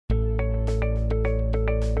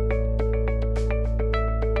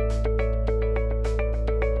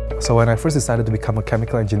So when I first decided to become a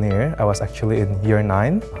chemical engineer, I was actually in year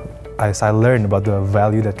 9. As I learned about the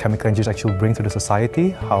value that chemical engineers actually bring to the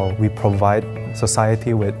society, how we provide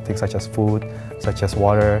society with things such as food, such as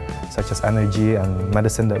water, such as energy and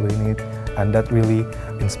medicine that we need, and that really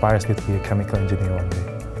inspires me to be a chemical engineer one day.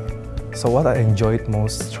 So what I enjoyed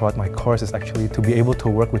most throughout my course is actually to be able to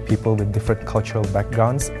work with people with different cultural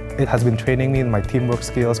backgrounds. It has been training me in my teamwork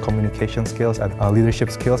skills, communication skills, and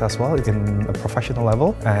leadership skills as well in a professional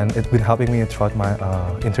level. And it's been helping me throughout my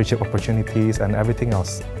internship opportunities and everything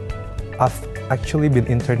else. I've actually been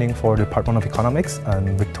interning for the Department of Economics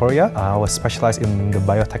in Victoria. I was specialized in the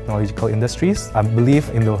biotechnological industries. I believe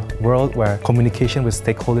in the world where communication with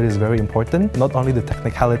stakeholders is very important. Not only the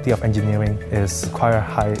technicality of engineering is quite a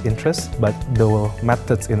high interest, but the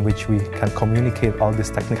methods in which we can communicate all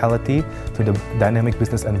this technicality to the dynamic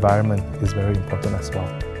business environment is very important as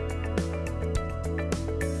well.